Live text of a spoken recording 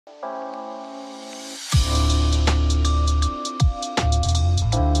I'm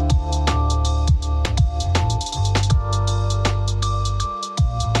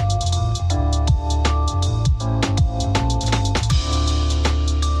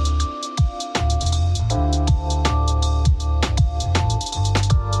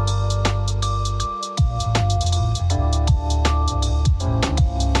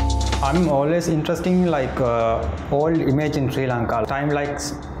always interested in old image in Sri Lanka.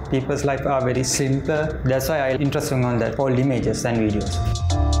 People's life are very simple. That's why I'm interested on that old images and videos.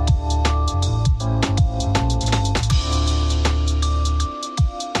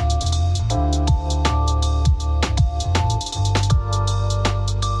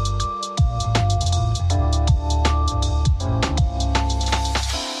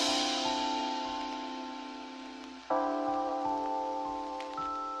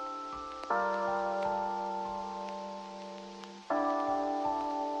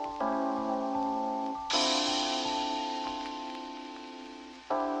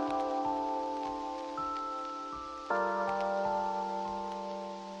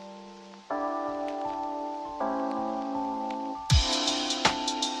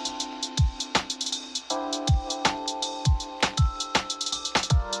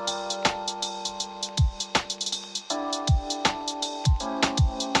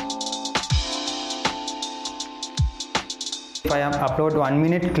 If I upload 1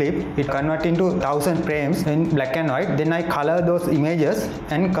 minute clip, it converts into 1000 frames in black and white. Then I color those images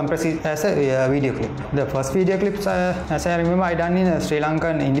and compress it as a video clip. The first video clips, as I remember, I done in a Sri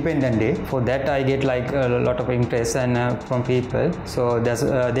Lankan Independent Day. For that, I get a lot of interest and from people. So that's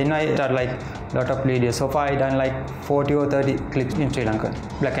then I start lot of videos. So far, I done 40 or 30 clips in Sri Lankan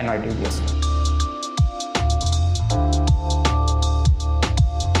black and white videos.